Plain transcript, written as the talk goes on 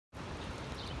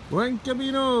Buen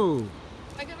camino!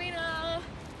 Buen camino!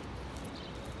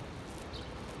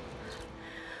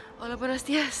 Hola, buenos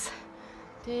dias.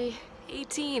 Day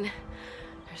 18.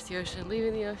 There's the ocean,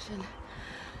 leaving the ocean.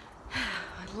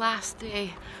 My last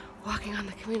day walking on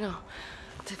the Camino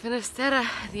to Finisterre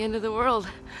at the end of the world.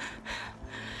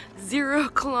 0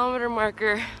 kilometer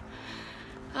marker.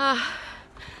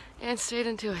 And straight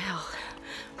into a hill.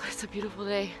 But it's a beautiful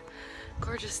day,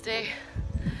 gorgeous day,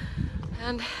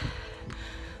 and a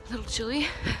little chilly.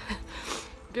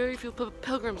 Very few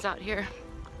pilgrims out here.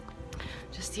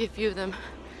 Just see a few of them.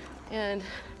 And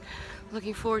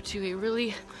looking forward to a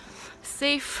really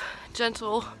safe,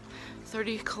 gentle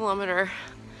 30-kilometer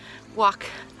walk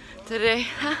today.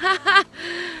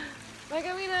 Buen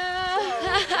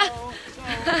camino!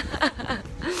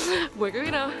 Buen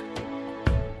camino!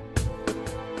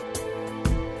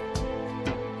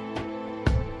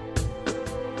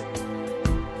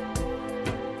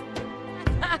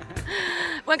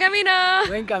 Buen camino!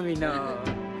 Buen camino!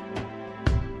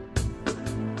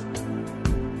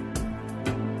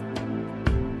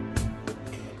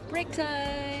 Break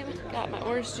time! Got my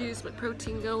orange juice, my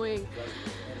protein going.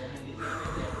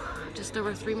 Just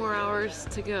over 3 more hours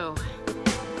to go.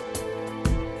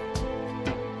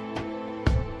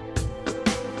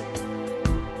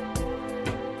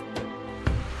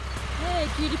 Hey,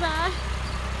 cutie pie!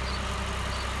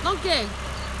 Donkey!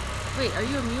 Wait, are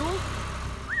you a mule?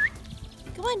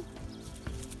 Come on.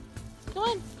 Come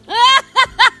on.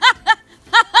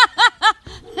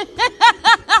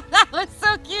 That was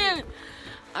so cute.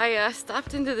 I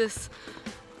stopped into this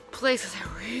place because I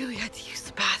really had to use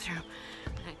the bathroom.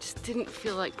 And I just didn't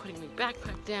feel like putting my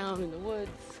backpack down in the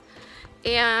woods.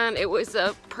 And it was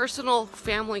a personal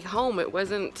family home. It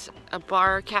wasn't a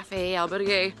bar, cafe,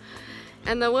 albergue.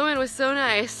 And the woman was so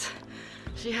nice.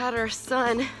 She had her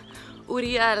son,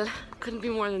 Uriel, couldn't be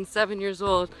more than 7 years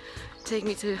old, take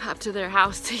me up to their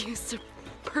house to use their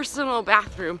personal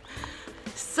bathroom.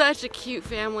 Such a cute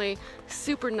family,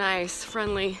 super nice,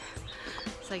 friendly.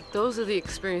 It's like those are the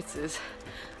experiences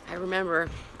I remember.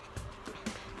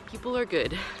 People are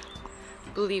good,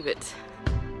 believe it.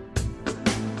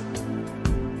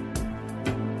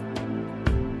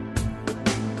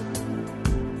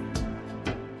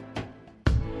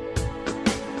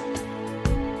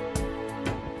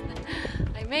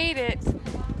 I made it.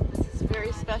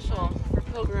 Very special for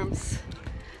pilgrims.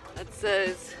 That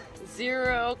says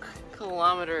 0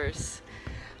 kilometers.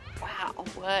 Wow,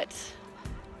 what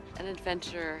an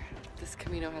adventure this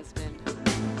Camino has been.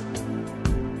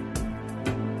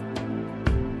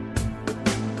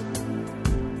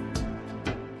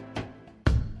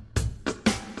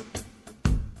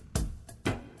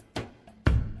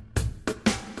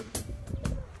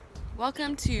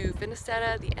 Welcome to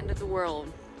Finisterre, the end of the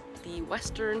world. The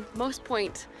westernmost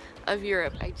point of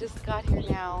Europe. I just got here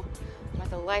now. I'm at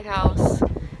the lighthouse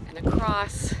and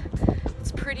across.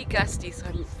 It's pretty gusty, so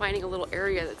I'm finding a little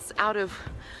area that's out of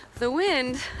the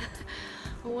wind.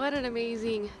 What an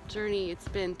amazing journey it's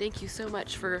been. Thank you so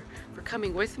much for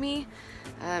coming with me.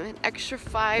 An extra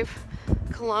 5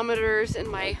 kilometers in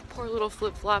my poor little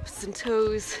flip-flops and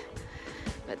toes.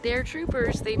 But they're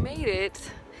troopers, they made it.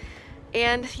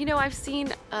 And you know, I've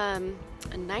seen a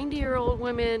 90-year-old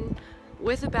woman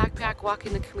with a backpack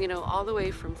walking the Camino all the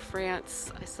way from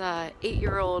France. I saw an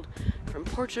 8-year-old from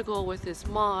Portugal with his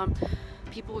mom,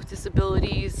 people with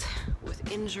disabilities,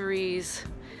 with injuries.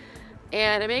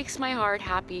 And it makes my heart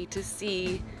happy to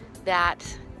see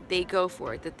that they go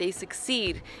for it, that they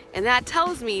succeed. And that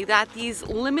tells me that these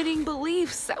limiting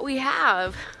beliefs that we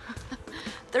have,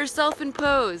 they're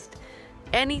self-imposed.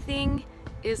 Anything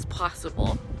is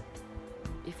possible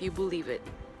if you believe it.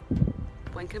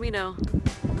 Buen camino.